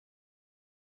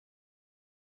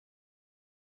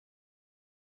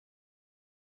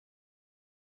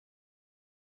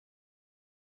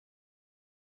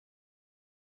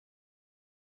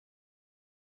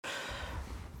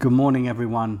Good morning,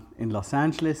 everyone in Los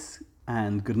Angeles,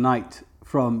 and good night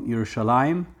from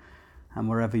Yerushalayim. And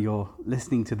wherever you're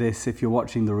listening to this, if you're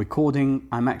watching the recording,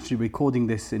 I'm actually recording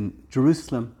this in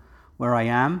Jerusalem, where I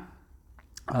am,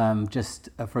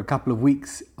 for a couple of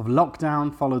weeks of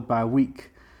lockdown, followed by a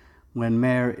week when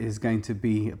Meir is going to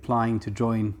be applying to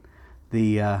join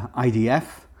the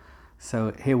IDF.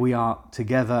 So here we are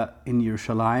together in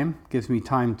Yerushalayim. Gives me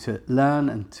time to learn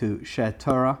and to share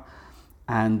Torah.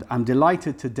 And I'm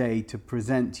delighted today to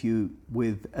present you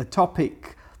with a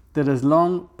topic that has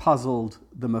long puzzled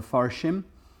the Mefarshim.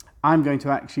 I'm going to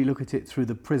actually look at it through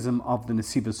the prism of the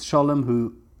Nesivos Sholem,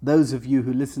 who those of you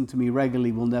who listen to me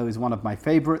regularly will know is one of my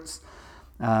favorites.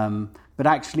 But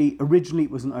actually, originally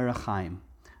it was an Orach Chaim.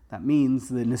 That means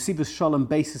the Nesivos Sholem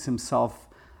bases himself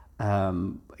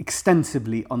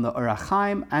extensively on the Orach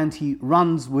Chaim, and he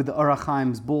runs with the Orach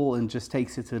Chaim's ball and just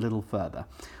takes it a little further.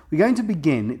 We're going to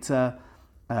begin. It's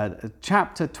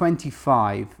chapter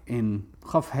 25 in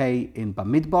Chof Hei in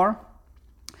Bamidbar,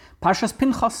 Parshas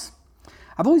Pinchas.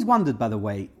 I've always wondered, by the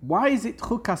way, why is it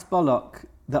Chukas Balak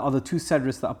that are the two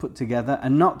sedras that are put together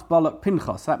and not Balak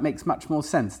Pinchas? That makes much more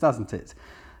sense, doesn't it?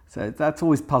 So that's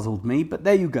always puzzled me, but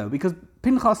there you go, because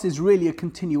Pinchas is really a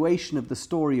continuation of the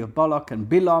story of Balak and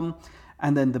Bilam,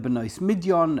 and then the Benois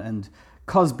Midian and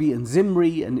Cosbi and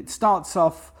Zimri, and it starts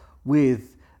off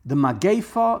with the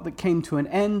Magefa that came to an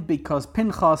end because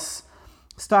Pinchas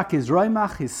stuck his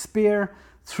roimach, his spear,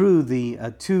 through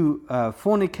the two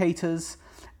fornicators.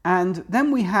 And then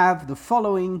we have the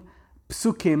following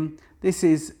psukim. This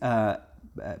is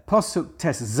Pasuk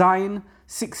Tes Zayin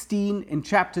 16 in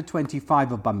chapter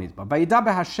 25 of Bamidbar.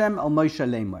 Vayidaber Hashem al Moshe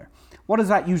Lemor. What does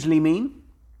that usually mean?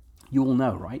 You all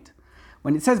know, right?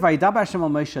 When it says Vayidaber Hashem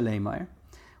al Moshe Lemor,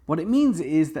 what it means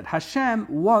is that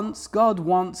God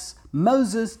wants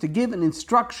Moses to give an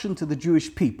instruction to the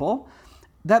Jewish people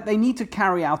that they need to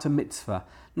carry out a mitzvah.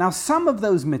 Now, some of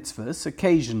those mitzvahs,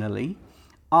 occasionally,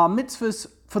 are mitzvahs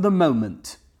for the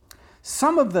moment.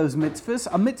 Some of those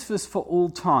mitzvahs are mitzvahs for all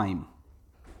time.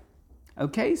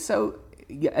 Okay, so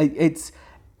it's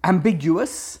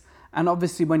ambiguous, and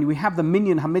obviously when we have the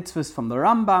minyan ha-mitzvahs from the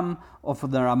Rambam, or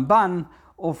from the Ramban,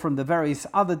 or from the various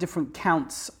other different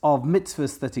counts of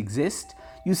mitzvahs that exist,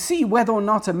 you see whether or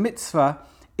not a mitzvah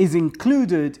is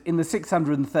included in the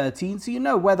 613, so you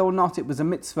know whether or not it was a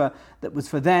mitzvah that was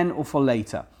for then or for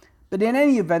later. But in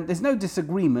any event, there's no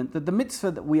disagreement that the mitzvah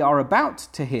that we are about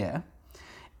to hear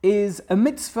is a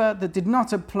mitzvah that did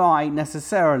not apply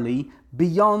necessarily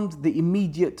beyond the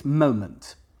immediate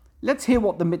moment. Let's hear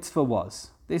what the mitzvah was.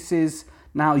 This is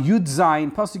now Yud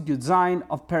Zayin, Pasuk Yud Zayin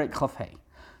of Perek Chof Hei.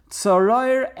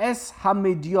 Tzoroir es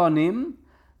hamidyonim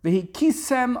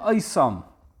v'hikisem oisam.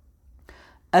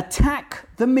 Attack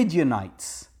the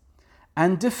Midianites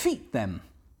and defeat them,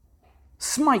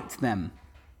 smite them.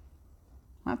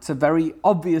 That's a very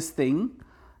obvious thing.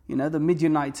 You know, the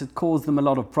Midianites had caused them a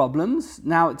lot of problems.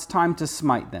 Now it's time to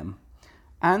smite them.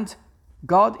 And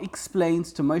God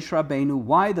explains to Moshe Rabbeinu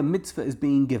why the mitzvah is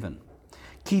being given.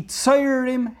 Ki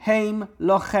tzorim heim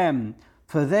lochem,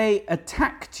 for they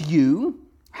attacked you.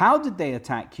 How did they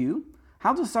attack you?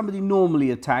 How does somebody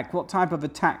normally attack? What type of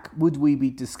attack would we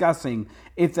be discussing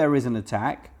if there is an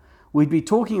attack? We'd be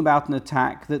talking about an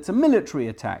attack that's a military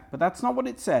attack, but that's not what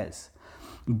it says.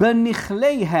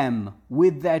 Benichleihem,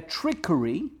 with their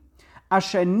trickery,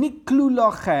 asher niklu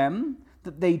lochem,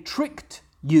 that they tricked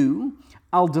you,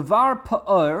 al devar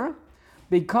pa'or,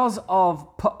 because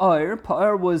of pa'or.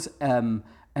 Pa'or was an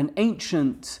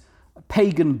ancient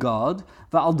pagan god,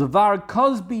 va'al devar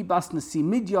Cosbi bas nasi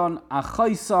Midian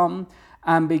achoisam,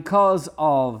 and because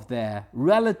of their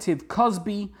relative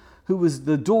Cosbi, who was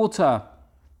the daughter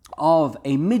of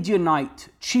a Midianite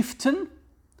chieftain,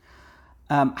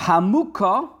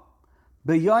 Hamuka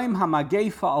b'yoim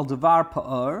hamagefa al devar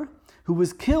pa'or, who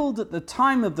was killed at the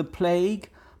time of the plague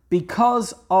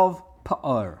because of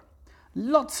pa'or.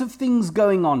 Lots of things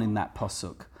going on in that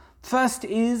pasuk. First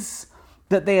is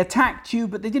that they attacked you,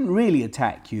 but they didn't really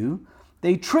attack you.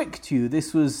 They tricked you.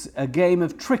 This was a game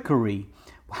of trickery.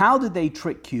 How did they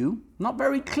trick you? Not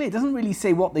very clear. It doesn't really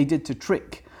say what they did to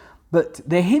trick, but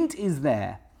the hint is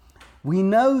there. We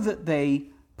know that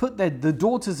they put the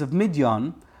daughters of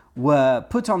Midian were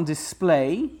put on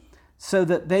display so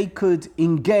that they could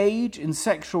engage in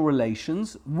sexual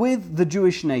relations with the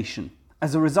Jewish nation.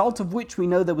 As a result of which we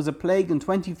know there was a plague and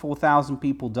 24,000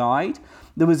 people died.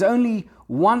 There was only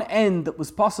one end that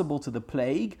was possible to the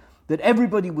plague, that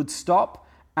everybody would stop,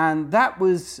 and that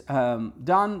was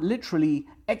done, literally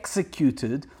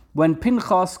executed, when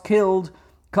Pinchas killed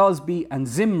Cosbi and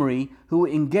Zimri, who were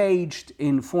engaged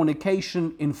in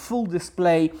fornication in full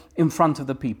display in front of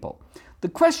the people. The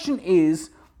question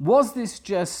is, Was this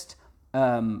just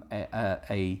an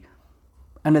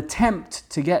attempt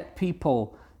to get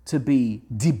people to be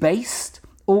debased,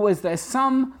 or was there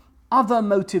some other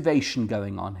motivation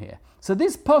going on here? So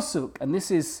this pasuk, and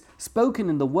this is spoken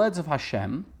in the words of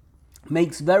Hashem,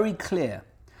 makes very clear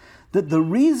that the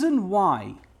reason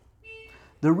why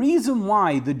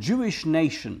the Jewish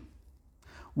nation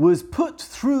was put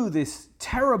through this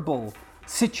terrible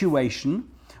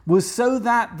situation was so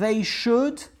that they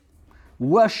should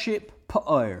worship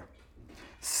Pa'or.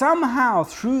 Somehow,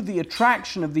 through the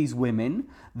attraction of these women,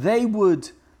 they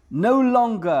would no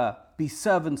longer be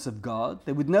servants of God,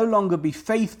 they would no longer be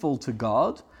faithful to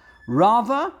God,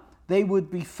 rather, they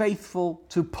would be faithful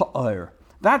to Pa'or.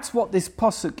 That's what this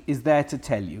pasuk is there to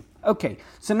tell you. Okay,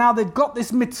 so now they've got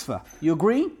this mitzvah. You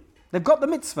agree? They've got the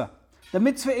mitzvah. The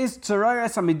mitzvah is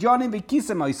Tzoreres HaMidyanim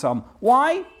V'Kisem Oisam.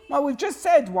 Why? Well, we've just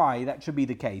said why that should be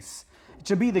the case. It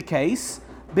should be the case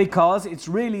because it's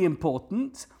really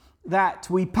important that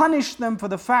we punish them for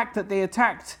the fact that they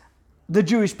attacked the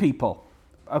Jewish people.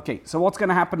 Okay, so what's going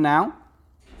to happen now?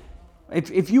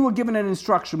 If you were given an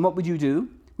instruction, what would you do?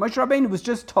 Moshe Rabbeinu was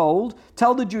just told,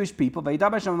 tell the Jewish people, attack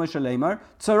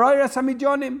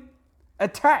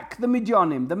the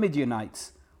Midyanim, the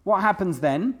Midianites. What happens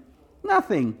then?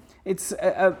 Nothing. It's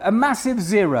a massive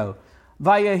zero.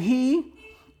 Vayahi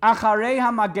acharei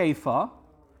hamagefa,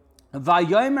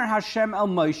 vayomer Hashem el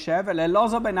Moshe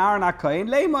ve'elazar ben Aaron hakohen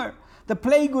leimer. The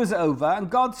plague was over, and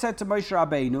God said to Moshe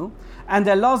Rabbeinu and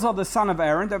Elazar the son of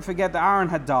Aaron, don't forget that Aaron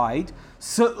had died,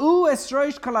 Sa'u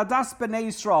esroish kaladas b'nei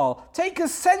Yisrael. Take a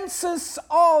census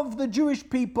of the Jewish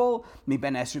people, mi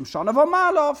ben esrim shana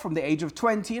v'mala, from the age of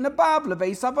 20 and above,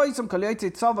 levei savoisam kol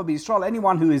yotzei tzava b'Yisrael,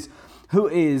 anyone who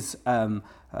is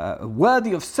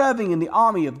worthy of serving in the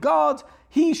army of God,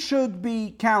 he should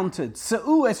be counted.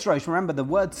 Sa'u esroish. Remember, the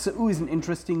word Sa'u is an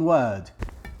interesting word.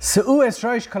 Sa'u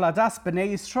esroish kaladas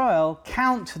b'nei Yisrael,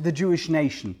 count the Jewish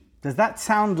nation. Does that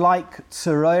sound like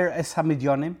Tzorer es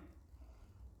Hamidyanim?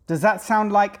 Does that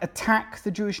sound like attack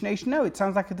the Jewish nation? No, it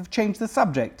sounds like it have changed the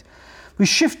subject. We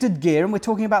shifted gear and we're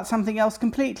talking about something else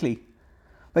completely.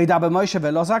 Suddenly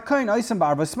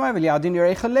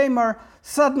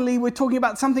we're talking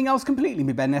about something else completely.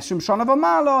 What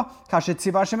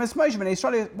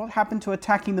happened to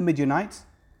attacking the Midianites?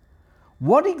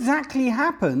 What exactly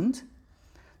happened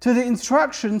to the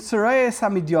instruction Tzoreres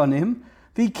HaMidyanim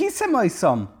V'Kisem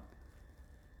Oisam?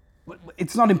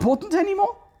 It's not important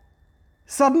anymore?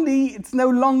 Suddenly it's no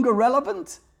longer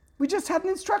relevant? We just had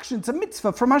an instruction. It's a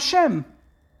mitzvah from Hashem.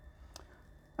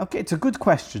 Okay, it's a good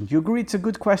question. You agree it's a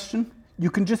good question?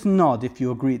 You can just nod if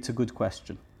you agree it's a good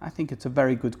question. I think it's a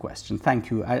very good question. Thank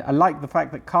you. I like the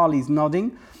fact that Carly's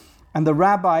nodding and the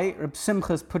rabbi, Reb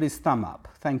Simcha's, put his thumb up.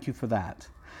 Thank you for that.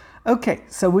 Okay,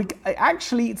 so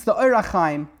it's the Or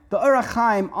HaChaim. The Or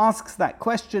HaChaim asks that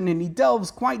question and he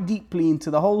delves quite deeply into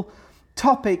the whole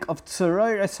topic of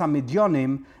Tzoreres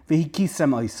HaMidyanim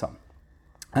V'Hikisem Oisam.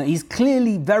 He's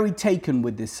clearly very taken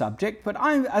with this subject, but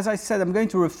as I said, I'm going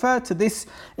to refer to this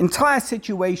entire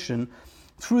situation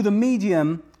through the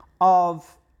medium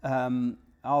of the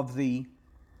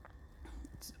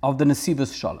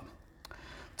Nesivos Shalom.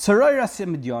 Tzoreres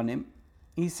HaMidyanim,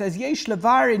 he says, Yesh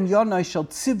levar in yonai shel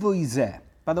tzivui zeh.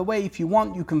 By the way, if you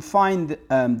want, you can find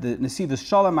the Nesivos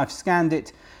Shalom. I've scanned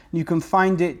it. You can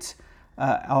find it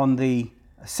on the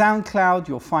SoundCloud.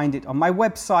 You'll find it on my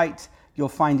website. You'll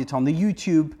find it on the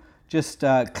YouTube. Just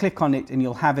click on it and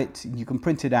you'll have it. You can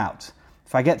print it out.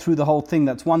 If I get through the whole thing,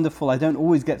 that's wonderful. I don't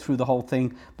always get through the whole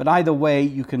thing. But either way,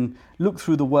 you can look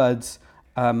through the words.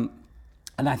 And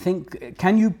I think,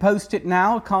 can you post it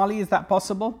now, Carly? Is that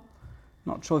possible?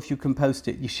 Not sure if you can post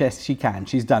it. Yes, she can.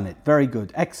 She's done it. Very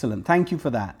good. Excellent. Thank you for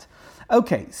that.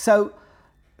 Okay, so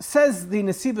says the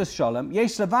Nesivos Shalom,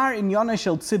 Yesh levar in yonah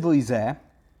shel tzivui zeh.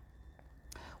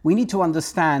 We need to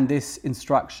understand this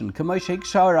instruction. Because the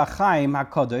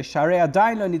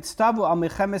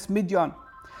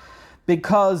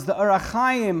Or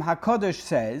HaChaim HaKadosh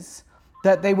says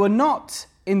that they were not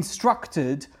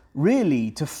instructed really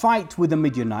to fight with the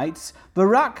Midianites. It's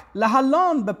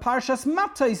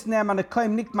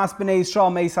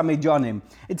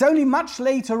only much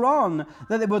later on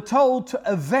that they were told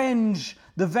to avenge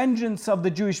the vengeance of the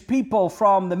Jewish people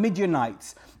from the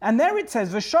Midianites. And there it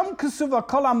says, there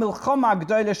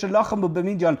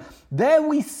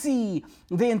we see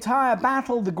the entire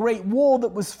battle, the great war that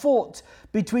was fought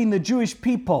between the Jewish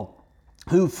people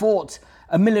who fought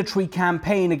a military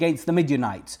campaign against the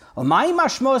Midianites.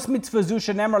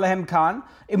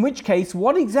 In which case,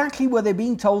 what exactly were they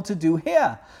being told to do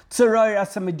here?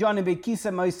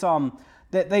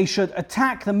 that they should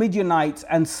attack the Midianites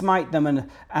and smite them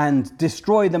and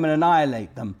destroy them and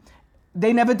annihilate them.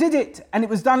 They never did it, and it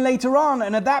was done later on,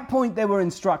 and at that point they were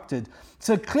instructed.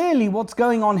 So clearly what's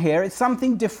going on here is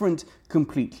something different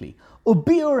completely.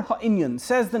 Ubir ha'inyan,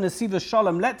 says the Nesiva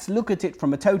Shalom, let's look at it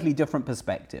from a totally different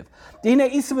perspective.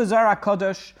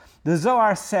 The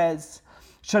Zohar says,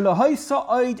 you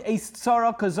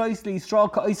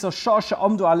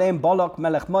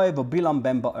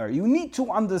need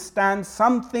to understand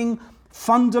something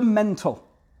fundamental,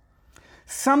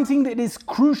 something that is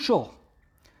crucial.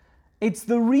 It's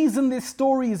the reason this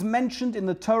story is mentioned in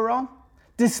the Torah,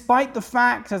 despite the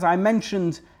fact, as I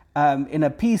mentioned in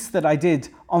a piece that I did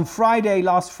on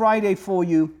last Friday for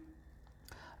you,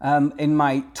 in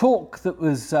my talk that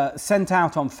was sent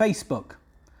out on Facebook.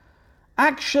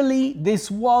 Actually,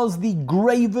 this was the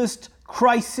gravest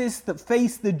crisis that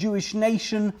faced the Jewish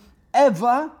nation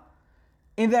ever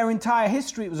in their entire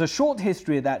history. It was a short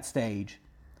history at that stage.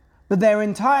 But their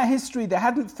entire history, they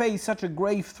hadn't faced such a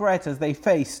grave threat as they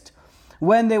faced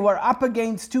when they were up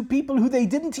against two people who they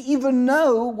didn't even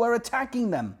know were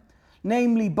attacking them.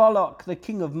 Namely Balak, the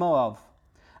king of Moab,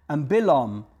 and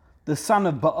Bilam, the son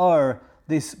of Beor,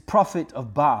 this prophet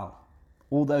of Baal.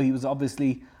 Although he was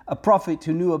obviously a prophet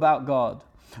who knew about God.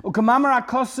 And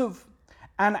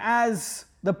as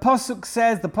the Pasuk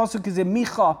says, the Pasuk is in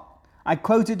Micha, I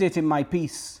quoted it in my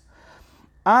piece.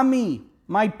 Ami,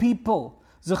 my people,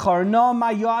 Zecharna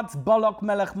mayatz Balak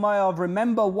melech Moav,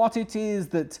 remember what it is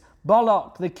that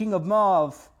Balak, the king of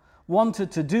Moab, wanted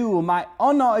to do. My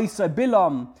honor isa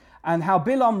Bilam, and how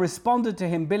Bilam responded to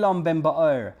him, Bilam ben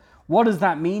Ba'er. What does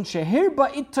that mean? You should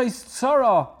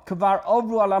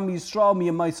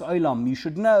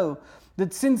know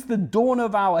that since the dawn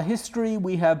of our history,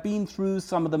 we have been through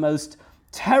some of the most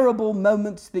terrible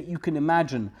moments that you can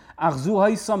imagine.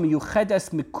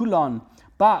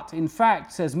 But in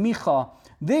fact, says Micha,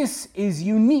 this is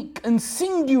unique and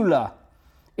singular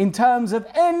in terms of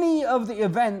any of the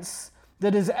events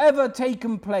that has ever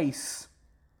taken place,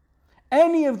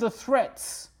 any of the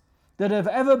threats that have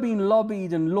ever been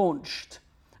lobbied and launched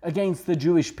against the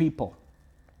Jewish people.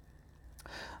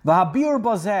 V'habir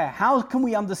bazeh, how can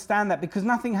we understand that? Because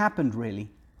nothing happened really.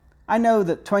 I know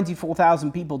that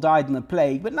 24,000 people died in the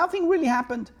plague, but nothing really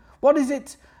happened. What is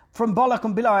it from Balak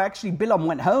and Bilam? Actually, Bilam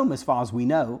went home as far as we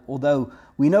know, although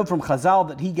we know from Chazal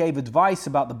that he gave advice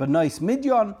about the Benois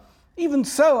Midian. Even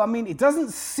so, I mean, it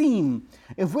doesn't seem,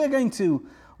 if we're going to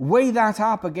weigh that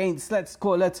up against, let's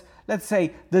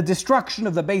say, the destruction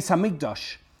of the Beis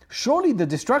HaMikdash. Surely the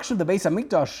destruction of the Beis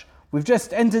HaMikdash, we've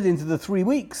just entered into the 3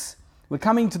 weeks. We're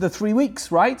coming to the 3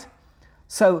 weeks, right?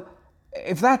 So,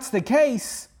 if that's the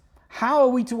case, how are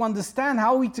we to understand,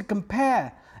 how are we to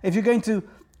compare? If you're going to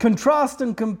contrast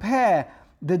and compare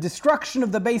the destruction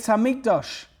of the Beis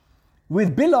HaMikdash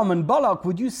with Bilam and Balak,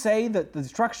 would you say that the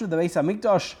destruction of the Beis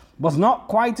HaMikdash was not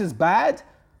quite as bad?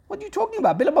 What are you talking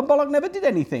about? Bilam and Balak never did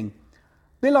anything.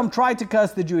 Bilam tried to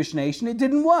curse the Jewish nation, it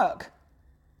didn't work.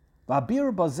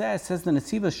 V'abir bazeh, says the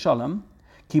Nesiva Shalom,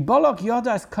 ki Balak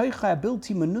yada es koicha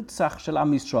bilti menutzach shel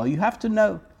Am Yisrael. You have to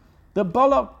know that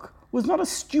Balak was not a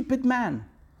stupid man.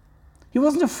 He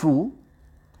wasn't a fool.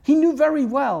 He knew very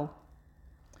well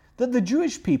that the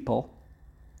Jewish people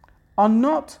are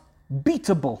not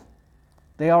beatable.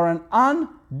 They are an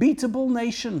unbeatable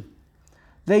nation.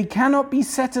 They cannot be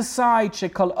set aside.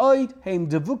 Shekol oid heim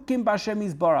devukim b'Hashem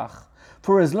Yisbarach.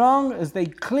 For as long as they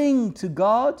cling to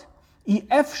God,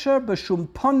 efshar b'shum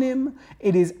ponim,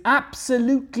 it is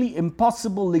absolutely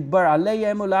impossible ligbar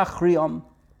aleihem ulachriam,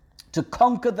 to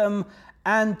conquer them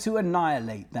and to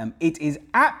annihilate them. It is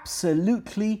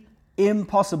absolutely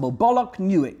impossible. Balak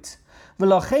knew it.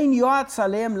 V'lochein yoatz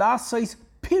aleim lasois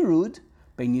pirud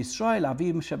ben Yisrael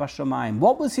avim shebashamayim.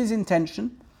 What was his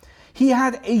intention? He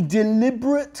had a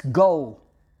deliberate goal.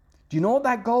 Do you know what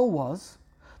that goal was?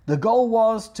 The goal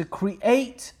was to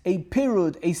create a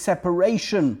pirud, a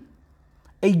separation,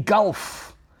 a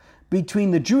gulf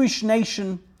between the Jewish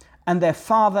nation and their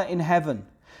Father in heaven.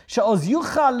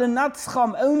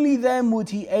 Only then would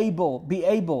he be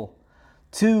able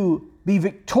to be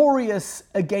victorious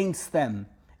against them.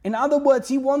 In other words,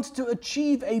 he wanted to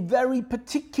achieve a very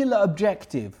particular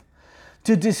objective,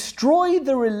 to destroy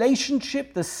the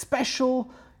relationship, the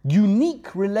special,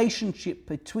 unique relationship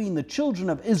between the children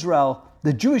of Israel,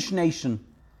 the Jewish nation,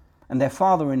 and their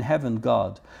Father in heaven,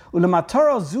 God. And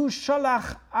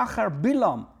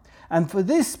for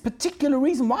this particular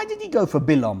reason, why did he go for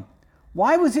Bilam?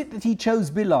 Why was it that he chose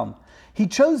Bilam? He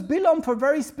chose Bilam for a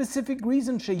very specific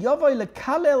reason, Sheyavai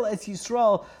lekalel es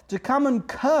Yisrael, to come and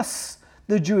curse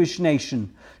the Jewish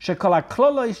nation. Shekol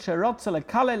hakloloi sherotza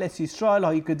lekalel es Yisrael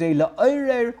ha'ikudei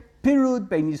la'orer pirud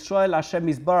bein Yisrael Hashem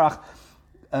Yisbarach.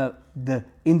 The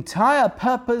entire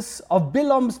purpose of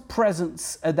Bilam's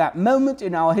presence at that moment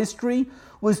in our history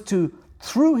was to,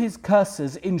 through his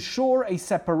curses, ensure a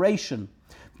separation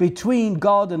between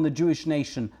God and the Jewish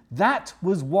nation. That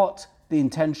was what the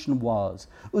intention was.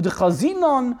 And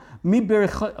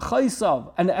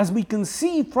as we can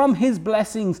see from his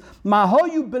blessings,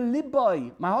 you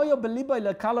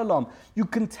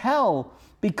can tell,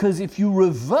 because if you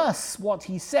reverse what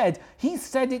he said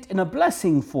it in a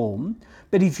blessing form,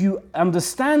 but if you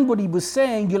understand what he was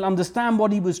saying, you'll understand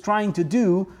what he was trying to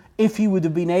do if he would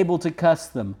have been able to curse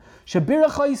them.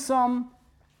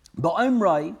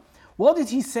 What did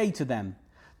he say to them?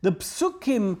 The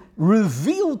Psukim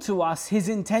revealed to us his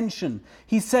intention.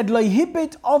 He said,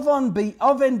 Lohibit oven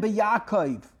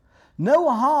b'Yaakov. No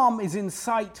harm is in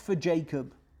sight for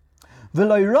Jacob.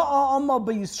 V'lo ra'a amma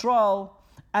b'Yisrael.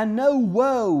 And no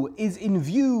woe is in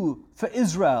view for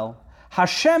Israel.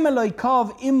 Hashem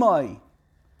Elokav imoi.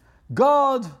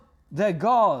 God, their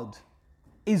God,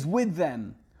 is with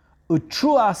them.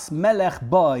 Utruas melech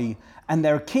boy. And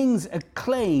their king's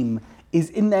acclaim is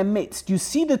in their midst. You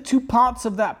see the two parts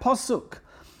of that pasuk.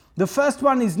 The first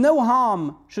one is no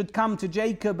harm should come to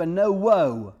Jacob and no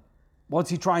woe. What's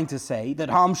he trying to say? That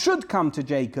harm should come to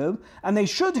Jacob and they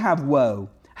should have woe.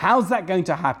 How's that going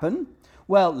to happen?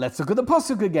 Well, let's look at the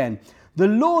pasuk again. The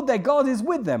Lord, their God, is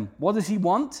with them. What does he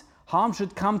want? Harm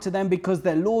should come to them because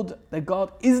their Lord, their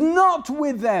God, is not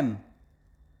with them.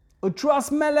 Utras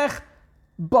melech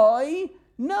boy.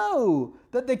 No,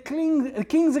 that the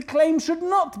king's acclaim should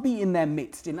not be in their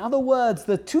midst. In other words,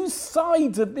 the two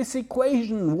sides of this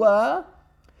equation were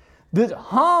that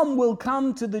harm will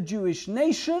come to the Jewish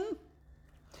nation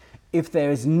if there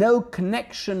is no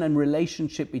connection and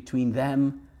relationship between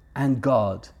them and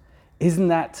God. Isn't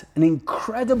that an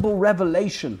incredible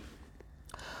revelation?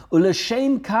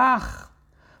 U'l'shem kach,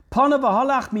 panav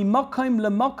ha'halach mimakom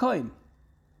lemakom.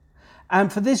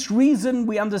 And for this reason,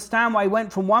 we understand why he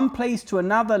went from one place to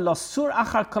another. Lasur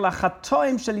achar kol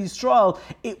hachatoim shel Yisrael.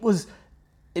 It was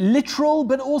literal,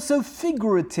 but also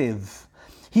figurative.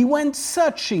 He went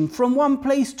searching from one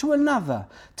place to another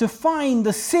to find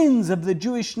the sins of the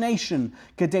Jewish nation.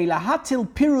 Kedei lahatil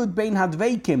pirud bein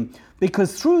hadveikim.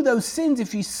 Because through those sins,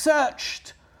 if he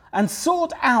searched and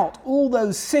sought out all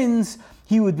those sins,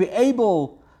 he would be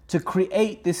able to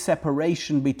create this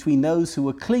separation between those who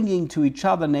were clinging to each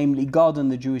other, namely God and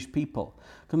the Jewish people.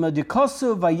 And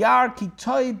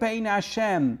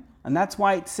that's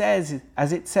why it says,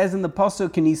 as it says in the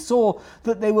pasuk, and he saw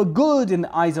that they were good in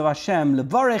the eyes of Hashem,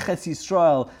 levarech es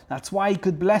Yisrael. That's why he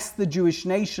could bless the Jewish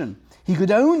nation. He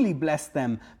could only bless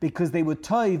them because they were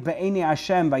toiv be'enei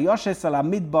Hashem, vayoshes al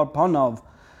hamidbar panav.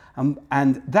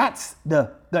 And that's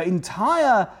the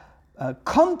entire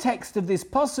context of this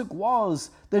pasuk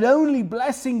was that only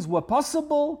blessings were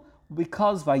possible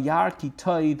because vayar ki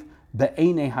toiv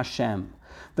be'enei Hashem.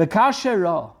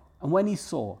 V'kasher, and when he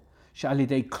saw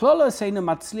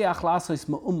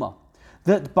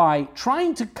that by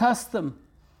trying to curse them,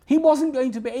 he wasn't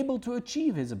going to be able to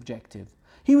achieve his objective.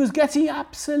 He was getting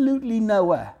absolutely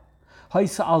nowhere. He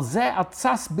realized,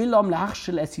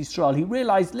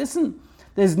 listen,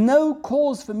 there's no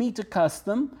cause for me to curse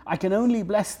them. I can only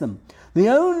bless them. The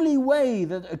only way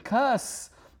that a curse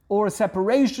or a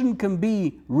separation can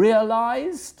be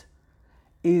realized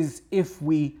is if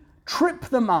we trip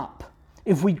them up,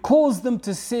 if we cause them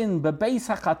to sin. Because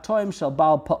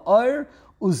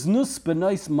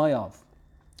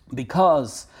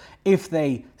if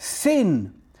they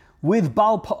sin with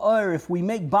Baal Pa'or, if we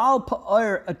make Baal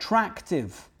Pa'or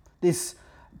attractive, this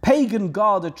pagan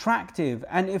god attractive,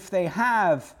 and if they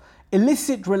have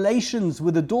illicit relations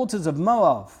with the daughters of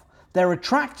Moab, they're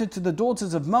attracted to the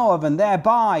daughters of Moab, and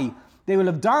thereby they will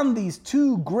have done these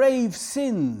two grave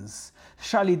sins.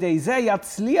 Through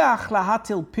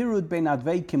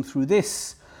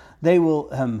this, they will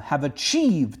have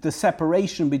achieved the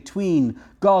separation between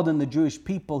God and the Jewish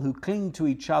people who cling to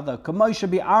each other.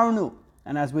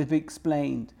 And as we've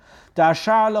explained, if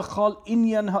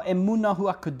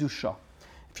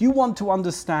you want to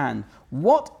understand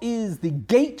what is the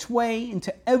gateway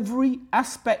into every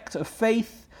aspect of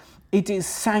faith, it is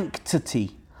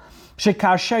sanctity.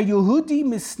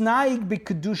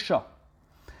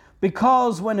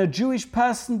 Because when a Jewish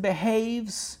person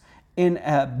behaves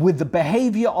with the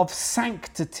behavior of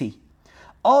sanctity,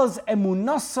 oz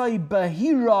emunasai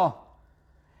bahira,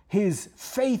 his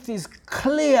faith is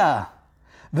clear.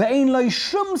 Ve'ein lo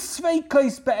shum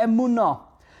sveikos be'emunah.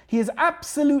 He has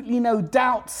absolutely no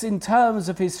doubts in terms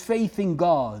of his faith in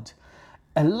God.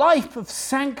 A life of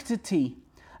sanctity,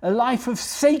 a life of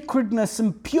sacredness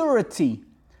and purity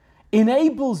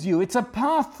enables you. It's a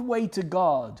pathway to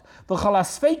God.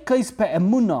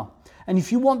 And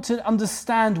if you want to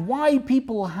understand why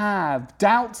people have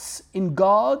doubts in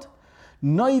God,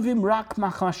 it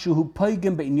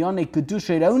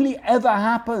only ever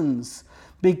happens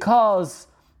because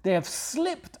they have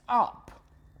slipped up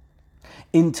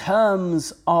in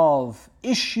terms of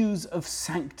issues of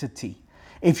sanctity.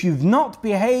 If you've not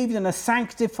behaved in a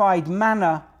sanctified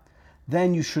manner,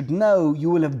 then you should know you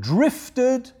will have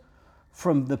drifted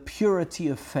from the purity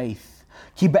of faith.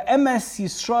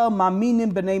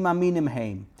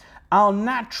 Our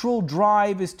natural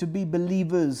drive is to be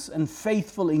believers and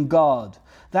faithful in God.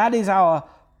 That is our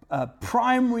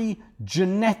primary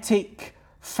genetic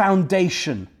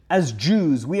foundation as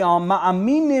Jews. We are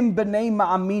ma'aminim b'nei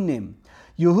ma'aminim.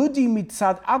 Yehudi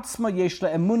mitzad atzma yesh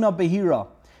le'emuna behira.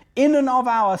 In and of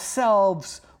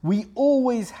ourselves, we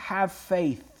always have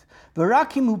faith. But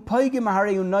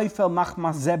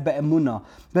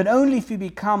only if he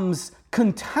becomes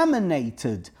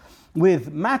contaminated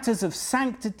with matters of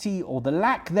sanctity or the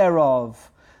lack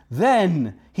thereof,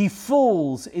 then he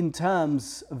falls in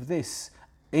terms of this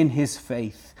in his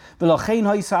faith.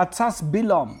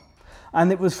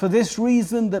 And it was for this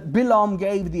reason that Bilam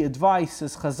gave the advice,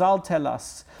 as Chazal tell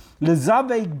us,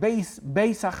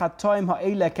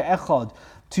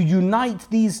 to unite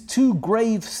these two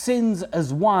grave sins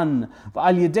as one.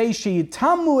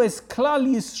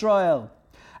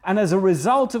 And as a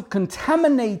result of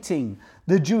contaminating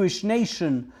the Jewish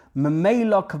nation, through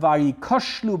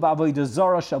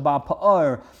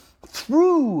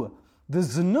the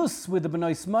Znus with the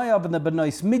Benois Moav and the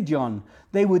Benois Midyon,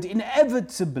 they would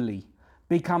inevitably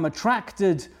become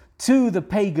attracted to the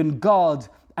pagan god,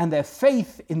 and their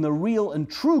faith in the real and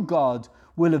true God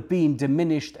will have been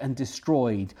diminished and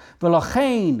destroyed. If you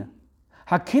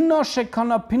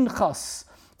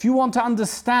want to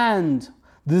understand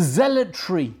the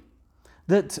zealotry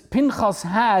that Pinchas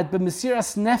had,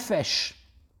 b'mesiras nefesh,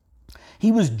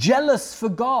 he was jealous for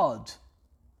God,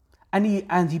 and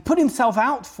he put himself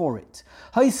out for it.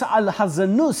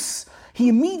 He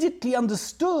immediately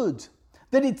understood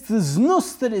that it's the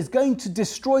znus that is going to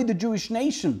destroy the Jewish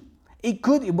nation. It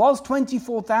was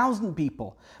 24,000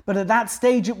 people, but at that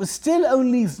stage it was still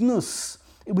only znus.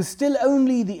 It was still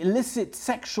only the illicit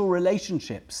sexual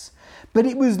relationships, but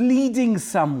it was leading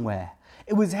somewhere.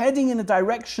 It was heading in a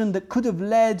direction that could have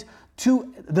led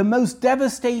to the most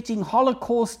devastating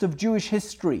Holocaust of Jewish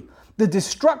history, the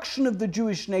destruction of the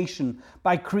Jewish nation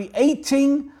by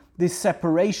creating this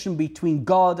separation between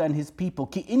God and his people.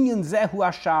 Ki inyan zehu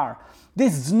ashar.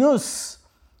 This znus,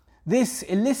 this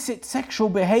illicit sexual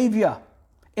behavior,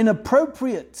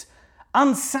 inappropriate,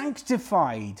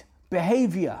 unsanctified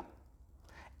behavior,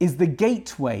 is the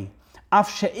gateway.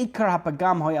 But you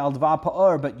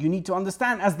need to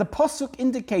understand, as the Pasuk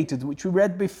indicated, which we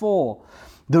read before,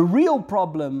 the real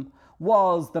problem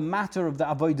was the matter of the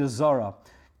Avodah Zarah.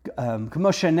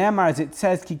 As it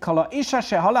says,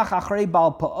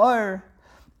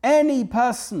 any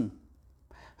person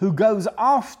who goes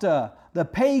after the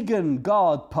pagan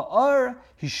god Pa'or,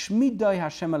 Hishmidai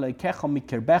Hashem Elokecha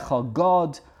mikirbecha,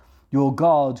 God, your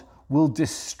God, will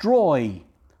destroy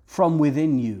from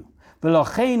within you. And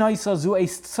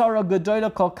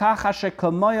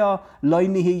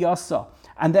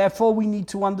therefore we need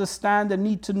to understand and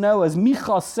need to know, as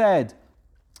Micha said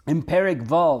in Perek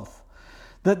Vav,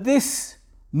 that this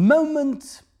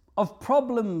moment of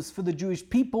problems for the Jewish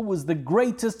people was the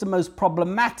greatest and most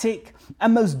problematic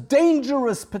and most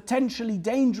dangerous, potentially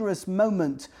dangerous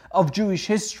moment of Jewish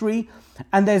history,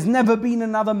 and there's never been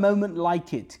another moment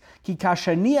like it.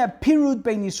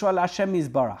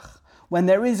 When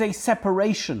there is a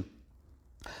separation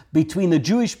between the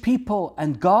Jewish people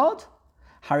and God,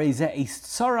 that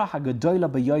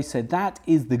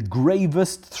is the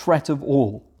gravest threat of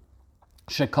all.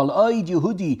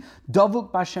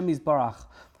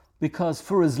 Because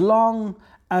for as long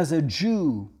as a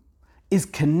Jew is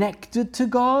connected to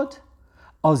God,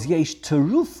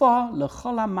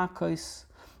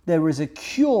 there is a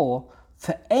cure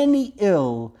for any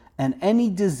ill and any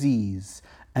disease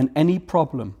and any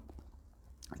problem.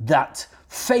 That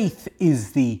faith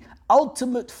is the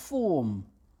ultimate form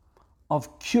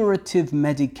of curative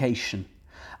medication.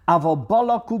 Let's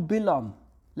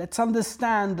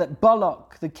understand that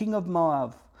Balak, the king of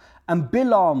Moab, and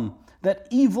Bilam, that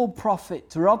evil prophet,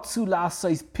 Ratzu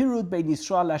la'asais pirud bein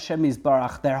Yisrael Hashem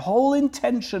Yisbarach, their whole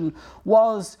intention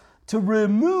was to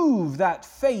remove that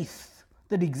faith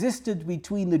that existed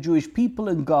between the Jewish people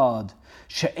and God.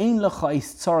 She'ein lecha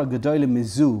is tzara gedola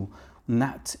mizu. And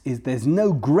that is, there's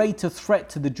no greater threat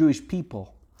to the Jewish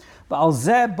people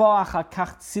And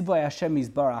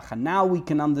now we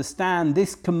can understand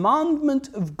this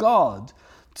commandment of God.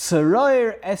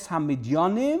 Tzeroir es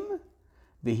hamidyanim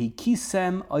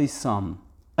v'hikisem oisam.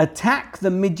 Attack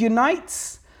the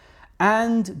Midianites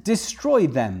and destroy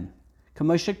them.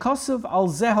 As the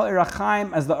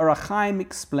Orachaim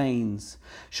explains,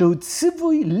 it's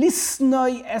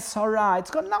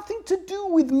got nothing to do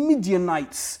with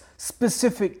Midianites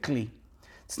specifically.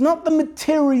 It's not the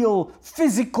material,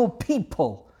 physical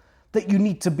people that you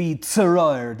need to be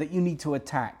tzaror, that you need to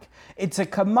attack. It's a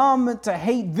commandment to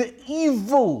hate the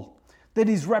evil that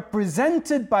is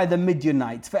represented by the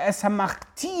Midianites, those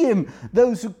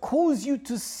who cause you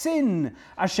to sin,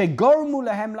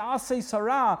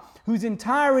 whose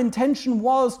entire intention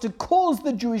was to cause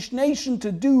the Jewish nation to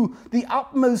do the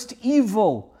utmost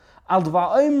evil. As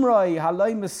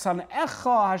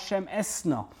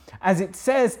it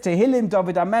says, Tehillim,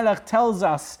 David HaMelech tells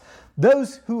us,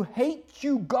 those who hate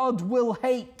you, God will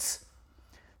hate.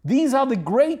 These are the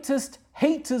greatest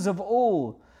haters of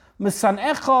all.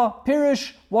 Mesanecha,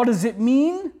 Pirish, what does it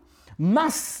mean?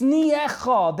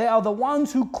 Masniecha, they are the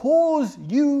ones who cause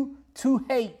you to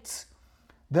hate.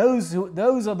 Those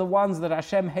are the ones that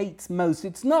Hashem hates most.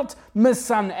 It's not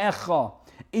Mesanecha,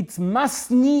 it's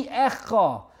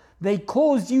Masniecha. They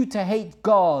cause you to hate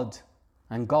God,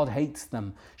 and God hates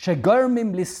them.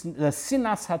 Shegormim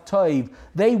sinas hatoiv.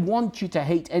 They want you to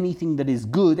hate anything that is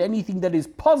good, anything that is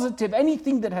positive,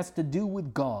 anything that has to do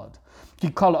with God.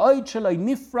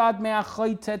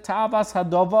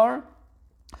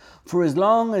 For as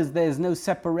long as there's no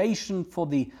separation for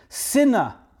the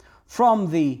sinner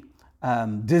from the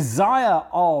desire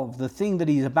of the thing that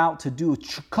he's about to do,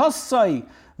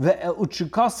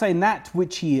 that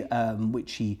which he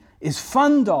is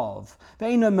fond of,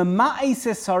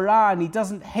 and he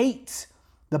doesn't hate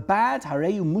the bad,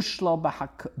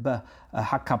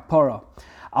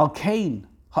 Al-Kain,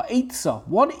 ha'etza,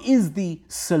 what is the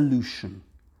solution?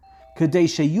 So that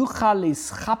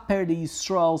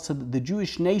the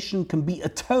Jewish nation can be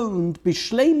atoned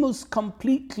bishleimus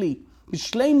completely,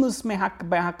 bishleimus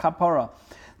mehakapara.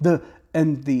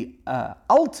 And the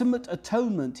ultimate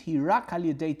atonement,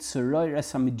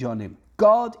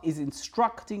 God is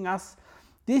instructing us.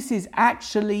 This is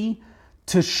actually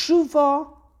teshuvah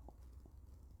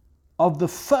of the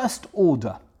first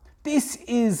order. This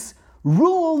is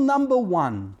rule number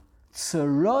 1.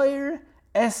 Tzeroir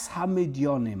es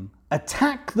hamidyonim.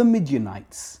 Attack the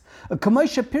Midianites.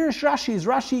 Kamosha Pirish Rashi, as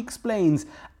Rashi explains,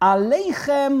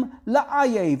 Aleichem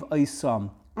la'ayev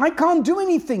oisam. I can't do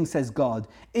anything, says God.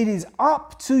 It is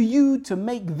up to you to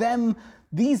make them,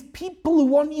 these people who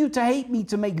want you to hate me,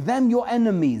 to make them your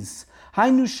enemies.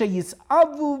 Hainu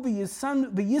sheyisavu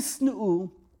v'yisnu'u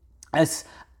as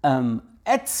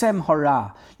etzem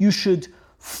hara. You should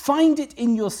find it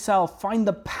in yourself, find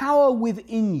the power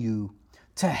within you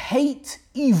to hate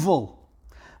evil.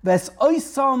 Ves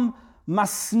oisam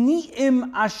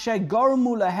masni'im asher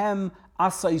garmu lahem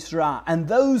asa Yisra. And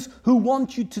those who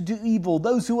want you to do evil,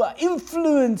 those who are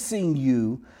influencing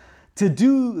you to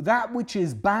do that which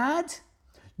is bad,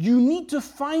 you need to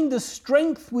find the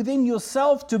strength within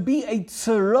yourself to be a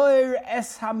tzeroir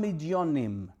es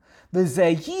hamidyonim.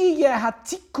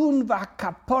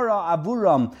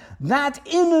 That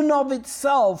in and of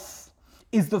itself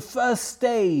is the first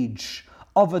stage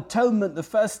of atonement, the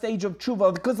first stage of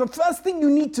tshuva, because the first thing you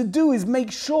need to do is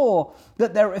make sure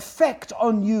that their effect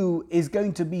on you is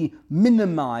going to be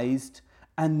minimized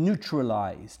and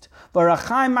neutralized. The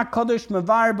Orachaim HaKadosh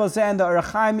Mevar Bozen, the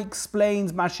Orachaim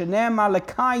explains Mashenema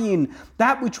LeKayin,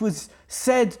 that which was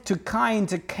said to Cain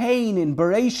in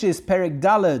Bereshis Perek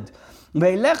Daled.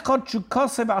 Ve'elechot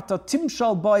shukosev atatim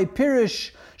shal boi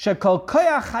pirish shekol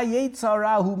koyach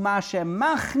hayetzara hu mashe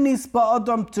machnis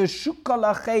ba'adam teshukal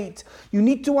achet. You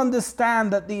need to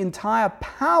understand that the entire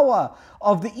power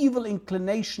of the evil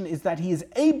inclination is that he is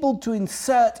able to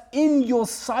insert in your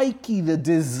psyche the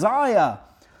desire,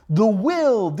 the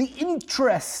will, the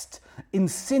interest in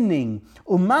sinning.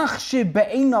 Umachshiv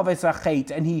be'einav es achet,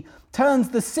 and he turns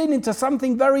the sin into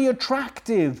something very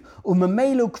attractive. And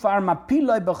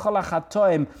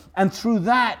through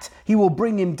that, he will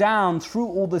bring him down through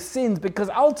all the sins. Because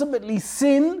ultimately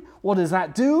sin, what does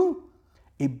that do?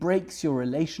 It breaks your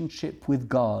relationship with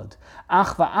God.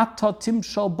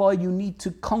 You need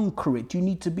to conquer it. You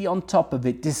need to be on top of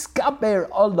it.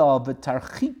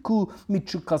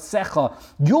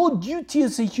 Your duty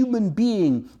as a human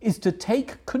being is to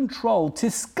take control.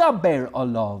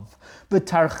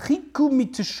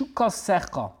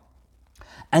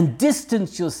 And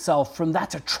distance yourself from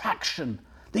that attraction,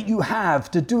 that you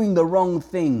have to doing the wrong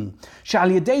thing.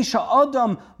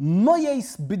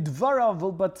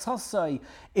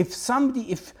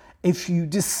 If you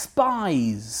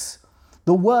despise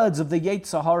the words of the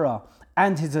Yetzer Hara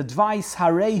and his advice,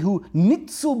 harehu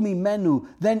nitzu mimenu,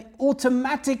 then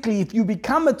automatically, if you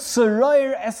become a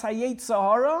tzeroyer es hayetzer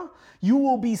hara, you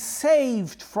will be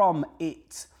saved from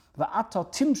it. Va'ata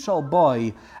timshal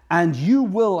boy, and you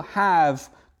will have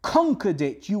conquered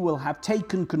it, you will have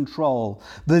taken control.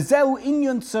 V'zeu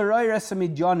inyon tzeroyer es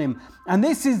hamidyanim, and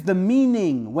this is the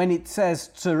meaning when it says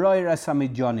tzeroyer es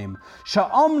hamidyanim.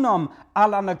 Sha'omnom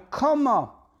al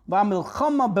anakoma the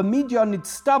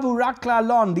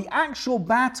actual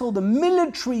battle, the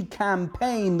military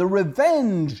campaign, the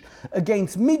revenge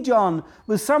against Midian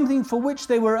was something for which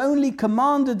they were only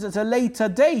commanded at a later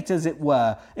date, as it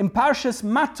were. In Parshas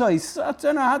Matos, I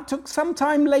don't know, it took some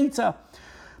time later.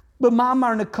 The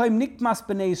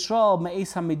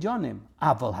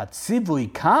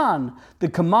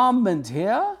commandment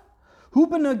here,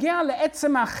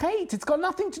 it's got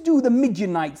nothing to do with the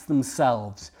Midianites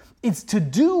themselves. It's to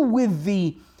do with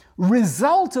the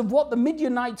result of what the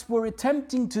Midianites were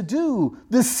attempting to do,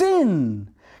 the sin.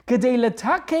 To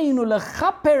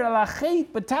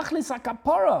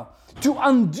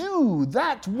undo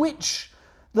that which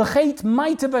the Chet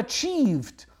might have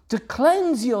achieved, to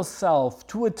cleanse yourself,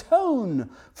 to atone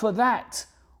for that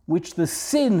which the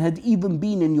sin had even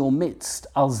been in your midst.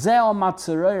 For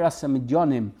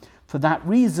that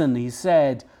reason, he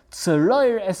said,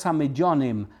 Tzeroyer es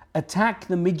hamidyanim, attack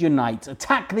the Midianites,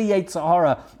 attack the Yetzer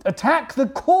Hara, attack the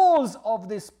cause of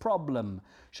this problem.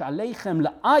 Sha'aleichem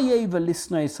la'ayeh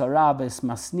v'lisnei sara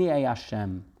v'esmasni'ei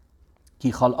Hashem.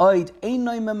 Ki chol oid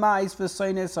einoi memais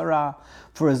v'soinei sara.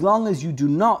 For as long as you do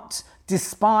not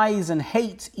despise and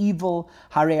hate evil,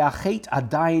 harei achet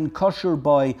adayin kosher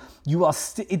boy,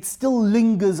 it still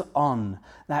lingers on.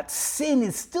 That sin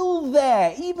is still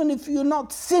there, even if you're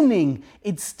not sinning,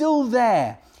 it's still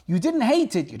there. You didn't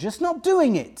hate it, you're just not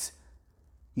doing it.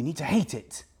 You need to hate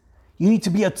it. You need to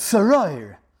be a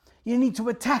tzeroyer. You need to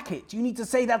attack it. You need to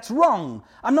say that's wrong.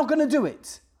 I'm not going to do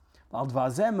it. And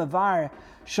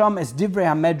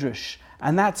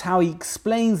that's how he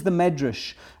explains the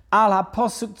Medrash. Al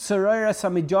ha-posuk tzeroyer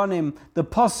samidyonim, the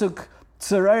posuk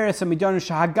tzeroyer samidyonim,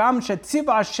 shahagam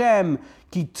shetziv Hashem,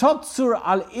 ki totzur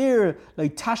al ir lo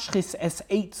tashchis es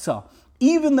eitza.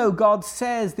 Even though God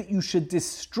says that you should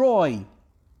destroy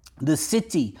the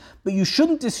city, but you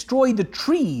shouldn't destroy the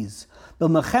trees.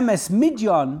 B'melchemes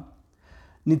Midyan,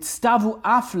 nitztavu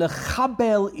af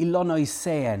lechabel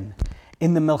ilonoisein.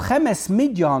 In the Melchemes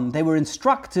Midyan, they were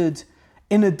instructed,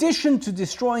 in addition to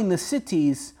destroying the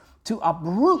cities, to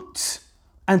uproot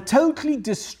and totally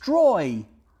destroy,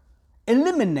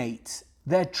 eliminate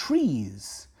their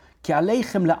trees. Ki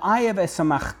aleichem la'ayev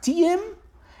esamachtiim.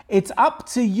 It's up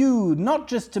to you not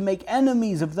just to make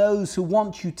enemies of those who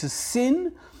want you to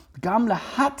sin, gam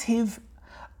lahativ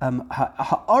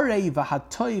ha'orei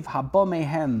v'hatoiv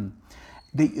habomehem,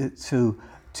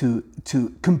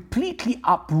 to completely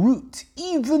uproot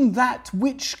even that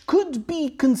which could be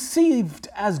conceived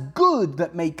as good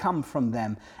that may come from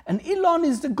them. And Ilon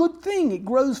is the good thing, it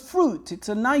grows fruit, it's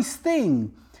a nice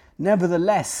thing.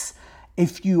 Nevertheless,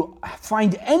 if you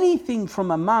find anything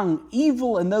from among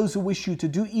evil and those who wish you to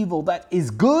do evil that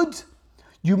is good,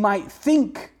 you might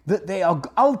think that they are,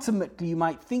 ultimately you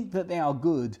might think that they are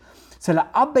good. So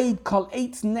la'abeid kol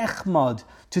eitz nechmad,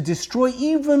 to destroy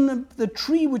even the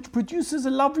tree which produces a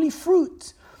lovely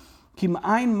fruit. Kim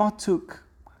ein matuk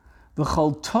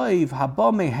v'chol toiv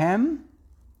haba mehem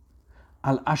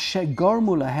al asher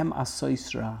gormu lahem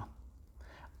asoisra.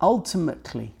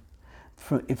 Ultimately,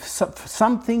 if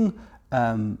something,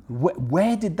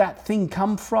 where did that thing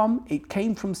come from? It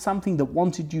came from something that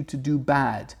wanted you to do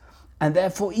bad. And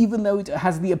therefore, even though it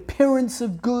has the appearance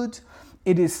of good,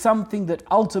 it is something that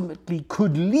ultimately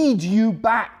could lead you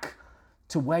back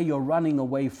to where you're running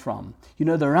away from. You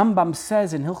know, the Rambam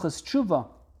says in Hilchos Tshuva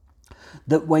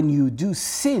that when you do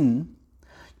sin,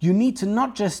 you need to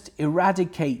not just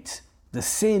eradicate the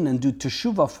sin and do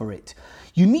teshuvah for it.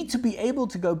 You need to be able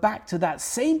to go back to that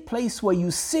same place where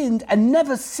you sinned and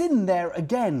never sin there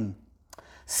again.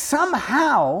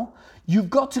 Somehow, you've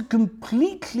got to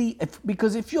completely,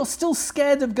 because if you're still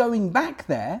scared of going back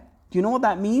there, do you know what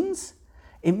that means?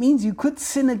 It means you could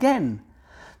sin again.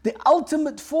 The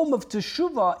ultimate form of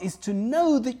teshuvah is to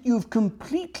know that you've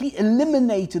completely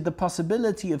eliminated the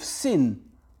possibility of sin.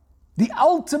 The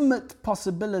ultimate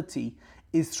possibility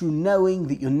is through knowing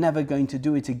that you're never going to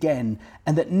do it again,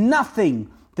 and that nothing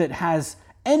that has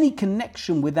any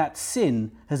connection with that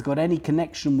sin has got any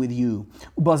connection with you.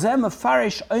 And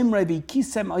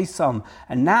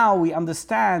now we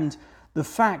understand the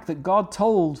fact that God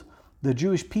told the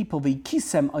Jewish people,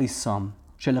 V'kisem oisam,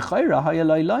 shelechaira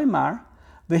hayaloi loymar,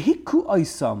 v'hiku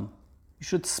oisam. You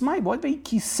should smite. Why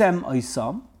v'kisem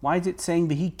oisam? Why is it saying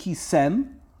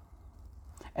v'hikisem?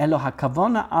 Elo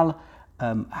hakavona al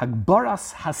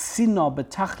hagbaras hasina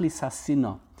betachlis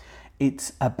hasina.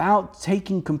 It's about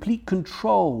taking complete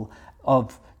control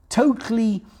of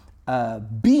totally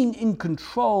being in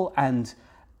control and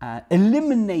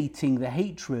eliminating the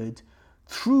hatred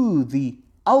through the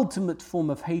ultimate form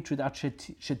of hatred.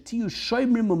 Shatiu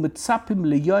shoymrim u'mitzapim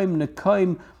liyoim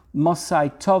nekoim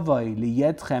mosai tovoi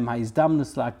liyedchem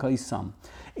haizdamnus la'koisam.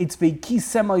 It's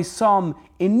v'kisem oisam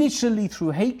initially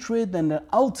through hatred, and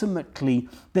ultimately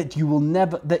that you will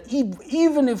never, that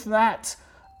even if that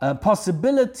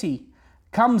possibility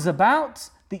comes about,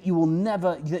 that you will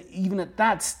never, that even at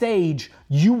that stage,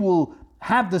 you will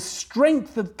have the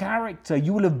strength of character.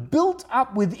 You will have built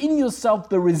up within yourself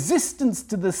the resistance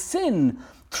to the sin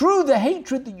through the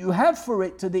hatred that you have for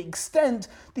it, to the extent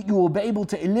that you will be able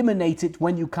to eliminate it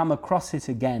when you come across it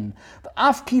again.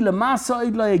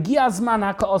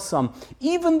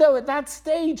 Even though at that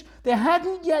stage, they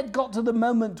hadn't yet got to the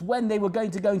moment when they were going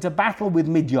to go into battle with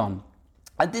Midian.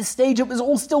 At this stage, it was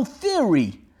all still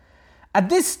theory. At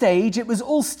this stage, it was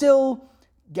all still,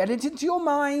 get it into your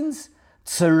minds,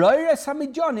 First,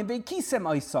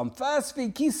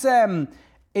 V'kisem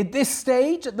at this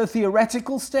stage, at the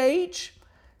theoretical stage,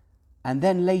 and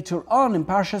then later on in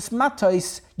Parshas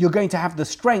Matos, you're going to have the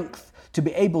strength to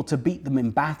be able to beat them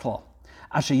in battle.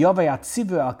 For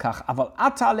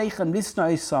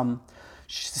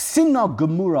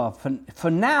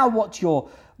now, what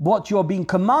you're being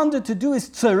commanded to do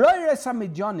is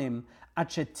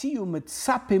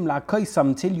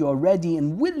until you are ready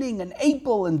and willing and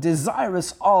able and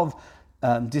desirous of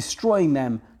destroying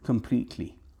them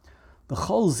completely.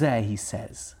 B'chol zeh, he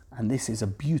says, and this is a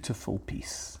beautiful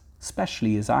piece,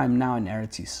 especially as I am now in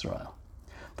Eretz Yisrael.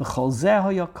 B'chol zeh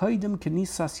haya koydem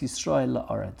kenisas Yisrael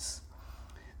la'aretz.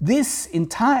 This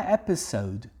entire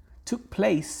episode took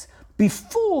place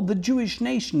before the Jewish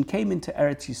nation came into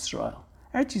Eretz Yisrael.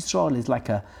 Eretz Yisrael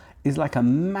is like a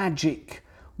magic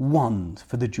wand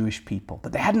for the Jewish people,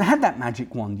 but they hadn't had that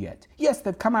magic wand yet. Yes,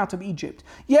 they've come out of Egypt.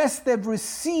 Yes, they've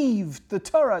received the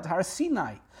Torah at Har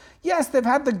Sinai. Yes, they've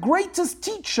had the greatest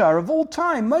teacher of all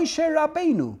time, Moshe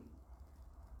Rabbeinu,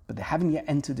 but they haven't yet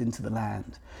entered into the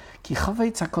land. Ki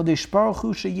chavetz HaKadosh Baruch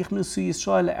Hu sheyichnusu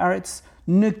Yisrael le'aretz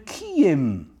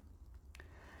nekiyim.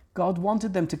 God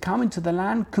wanted them to come into the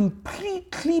land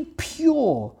completely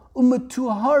pure,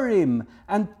 umetuharim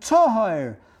and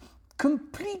tohar,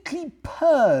 completely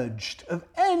purged of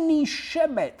any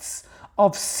shemetz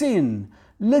of sin,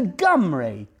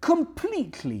 legamre,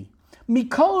 completely,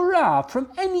 mikol ra, from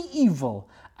any evil,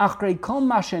 achrei kol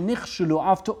ma shenichshulu,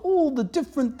 after all the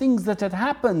different things that had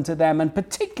happened to them, and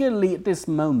particularly at this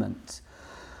moment.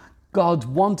 God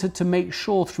wanted to make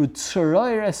sure through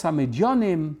tzeroires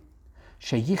hamidyonim,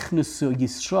 sheyichnusu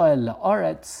Yisrael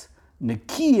la'aretz,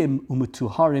 nekiyim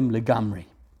umetuharim legamri.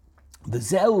 The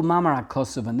Zeu Mamar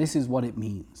HaKosov, and this is what it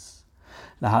means.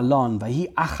 Lahalon,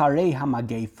 Vahi Acharei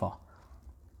HaMagefa.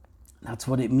 That's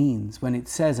what it means when it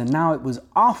says, and now it was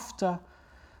after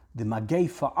the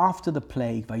Magefa, after the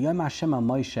plague, Vayom Hashem al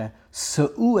Moshe,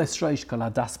 Se'u Esroish Kol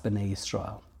Hadas B'nei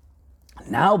Yisrael.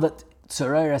 Now that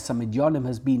Tzereres HaMidyanim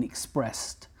has been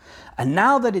expressed, and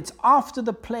now that it's after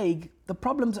the plague, the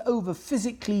problem's over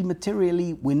physically,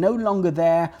 materially, we're no longer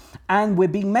there, and we're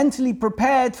being mentally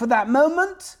prepared for that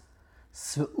moment.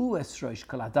 Remember,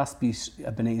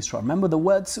 the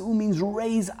word Su'u means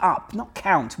raise up, not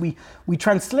count. We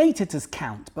translate it as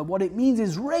count, but what it means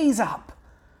is raise up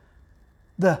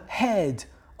the head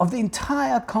of the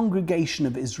entire congregation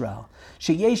of Israel.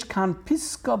 Sheyesh kan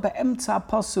piska be'emtza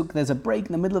pasuk. There's a break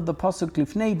in the middle of the pasuk.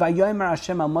 Lifnei vayomer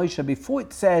Hashem al Moshe. Before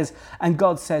it says, and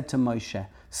God said to Moshe,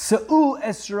 Su'u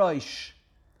esroish.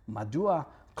 Madua.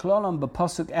 Klolam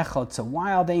b'pasuk echad. So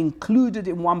why are they included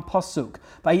in one pasuk?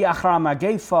 Vayachra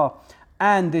magefa,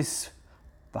 and this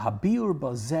v'habir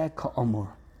b'zeh ka'omur.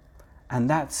 And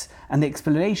the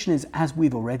explanation is as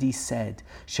we've already said.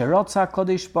 Sheratza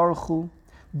Kodesh Baruch Hu,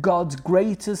 God's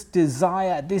greatest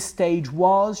desire at this stage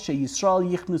was Yisrael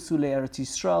yichnusu le'eretz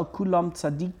Yisrael kulam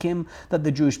tzadikim, that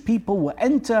the Jewish people will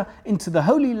enter into the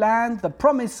Holy Land, the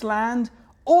Promised Land,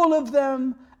 all of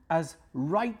them as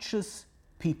righteous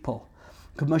people.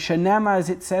 As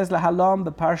it says, Lahalam,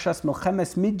 the Parashas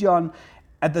Mochemes Midyan,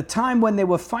 at the time when they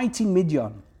were fighting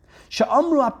Midyan,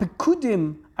 Sha'amru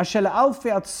apekudim asher alfei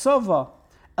atzova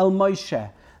el Moshe.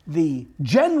 the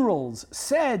generals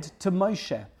said to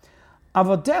Moshe,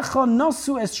 Avodecha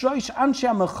nosu es roish anshe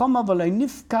ha-melchama v'lo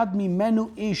nifkad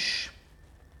mimenu ish.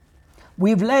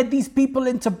 We've led these people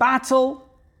into battle,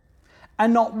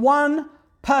 and not one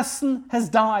person has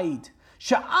died.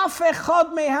 She'af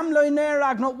echad mehem lo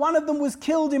nerag, not one of them was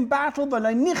killed in battle,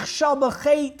 v'lo nichshal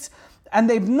b'cheit, and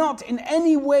they've not in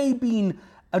any way been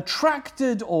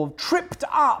attracted or tripped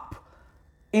up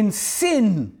in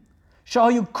sin.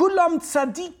 Shahayu kulam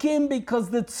tzadikim, because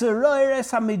the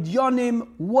tzeroires hamidyonim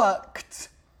worked.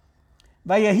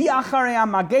 Vayehi acharei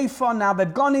hamagefa, now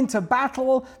they've gone into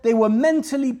battle, they were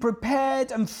mentally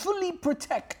prepared and fully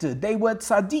protected. They were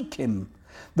tzadikim.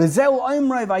 V'zeu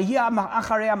omrei vayehi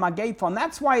acharei hamagefa, and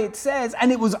that's why it says,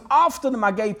 and it was after the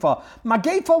magefa.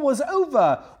 Magefa was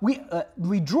over. We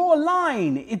draw a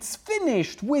line. It's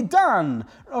finished. We're done.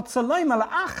 Now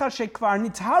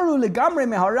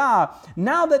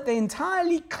that they're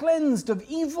entirely cleansed of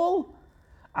evil,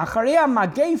 acharei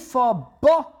hamagefa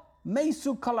ba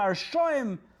Mesu kol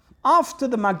harshoim, after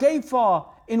the Magefa,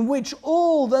 in which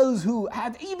all those who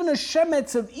had even a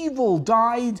shemetz of evil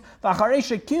died, after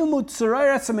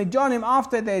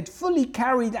they had fully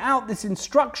carried out this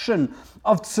instruction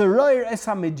of Tzeroir es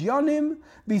HaMidyanim,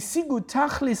 Visigu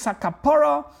Tachlis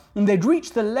HaKapara, and they'd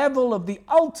reached the level of the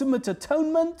ultimate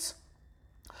atonement.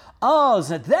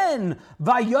 Then,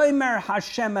 Vayomer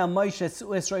Hashem el Moshe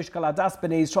Su'es Rosh Kaladas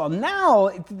B'nei Yisrael.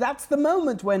 Now, that's the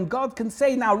moment when God can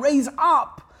say, now raise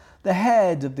up the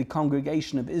head of the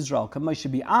congregation of Israel. Now is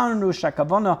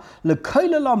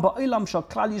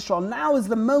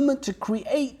the moment to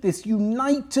create this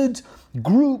united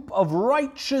group of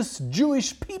righteous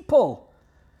Jewish people.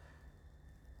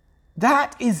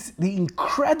 That is the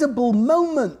incredible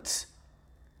moment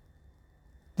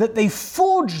that they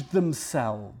forged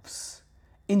themselves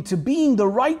into being the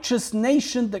righteous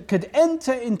nation that could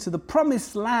enter into the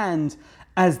promised land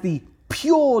as the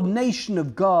pure nation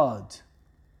of God.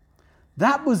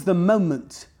 That was the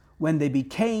moment when they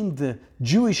became the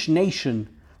Jewish nation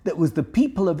that was the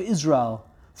people of Israel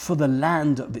for the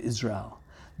land of Israel.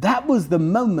 That was the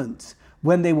moment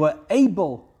when they were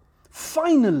able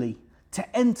finally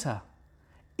to enter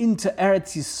into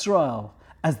Eretz Yisrael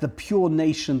as the pure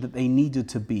nation that they needed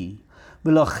to be.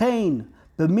 For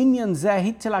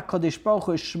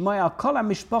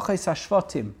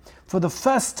the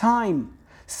first time,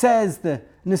 says the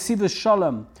Nesivos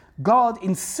Shalom, God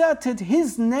inserted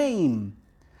his name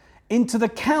into the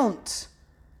count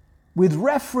with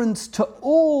reference to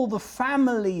all the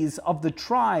families of the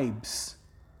tribes.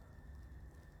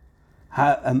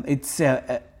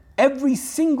 Every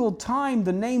single time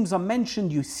the names are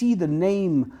mentioned, you see the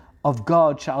name of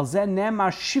God.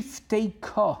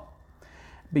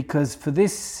 Because for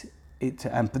this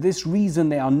reason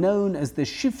they are known as the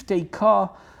Shiftei Ka,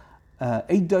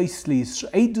 Eidos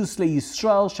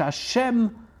LeYisrael,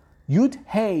 Shashem Yud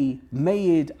Hey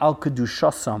Meid Al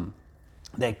Kedushasam.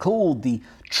 They're called the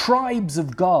tribes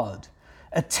of God,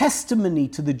 a testimony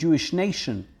to the Jewish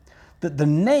nation that the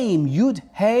name Yud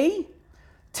Hey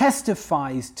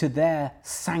testifies to their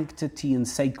sanctity and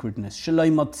sacredness. We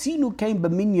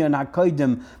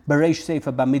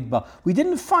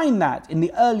didn't find that in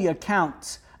the early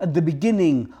accounts at the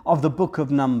beginning of the book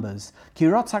of Numbers.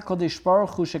 God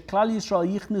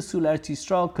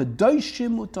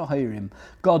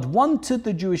wanted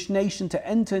the Jewish nation to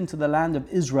enter into the land of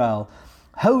Israel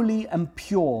holy and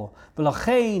pure. That's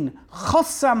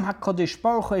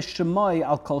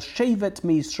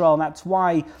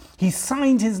why he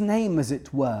signed his name, as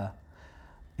it were.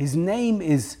 His name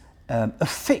is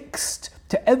affixed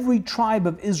to every tribe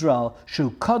of Israel.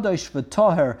 Shu kadosh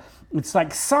v'toher. It's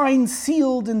like signed,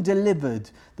 sealed, and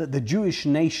delivered that the Jewish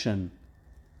nation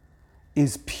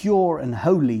is pure and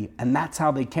holy, and that's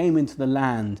how they came into the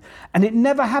land. And it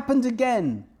never happened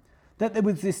again that there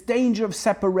was this danger of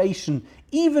separation,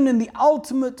 even in the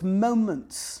ultimate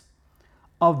moments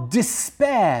of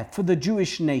despair for the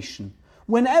Jewish nation.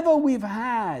 Whenever we've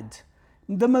had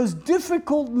the most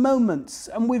difficult moments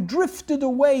and we've drifted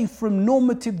away from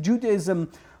normative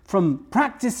Judaism, from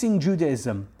practicing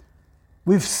Judaism,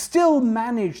 we've still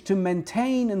managed to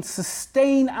maintain and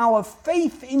sustain our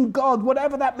faith in God,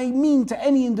 whatever that may mean to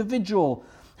any individual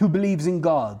who believes in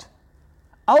God.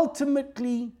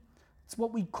 Ultimately, it's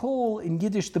what we call in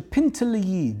Yiddish the Pintel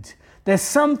Yid. There's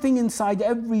something inside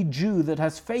every Jew that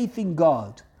has faith in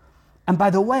God. And by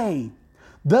the way,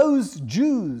 those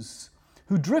Jews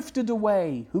who drifted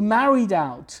away, who married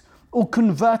out or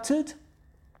converted,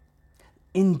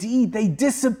 indeed, they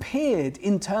disappeared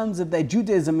in terms of their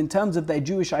Judaism, in terms of their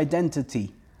Jewish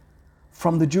identity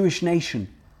from the Jewish nation.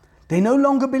 They no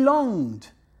longer belonged.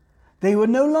 They were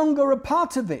no longer a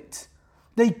part of it.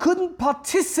 They couldn't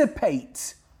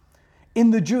participate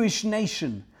in the Jewish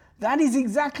nation. That is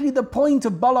exactly the point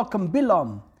of Balak and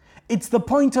Bilam. It's the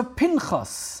point of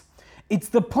Pinchas. It's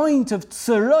the point of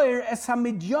Tzeroir es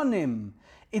HaMidyanim.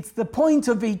 It's the point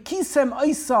of Vikisem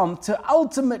Oisam, to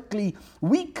ultimately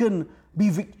weaken, be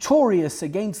victorious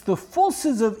against the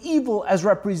forces of evil as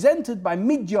represented by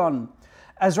Midyan,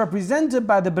 as represented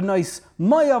by the Benois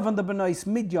Moav and the Benois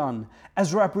Midyan,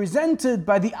 as represented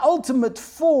by the ultimate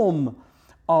form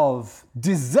of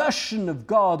desertion of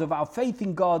God, of our faith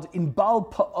in God, in Baal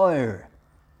Pa'or.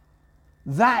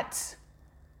 That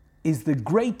is the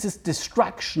greatest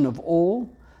distraction of all,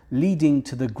 leading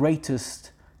to the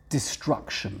greatest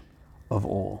destruction of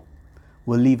all.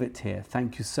 We'll leave it here.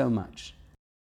 Thank you so much.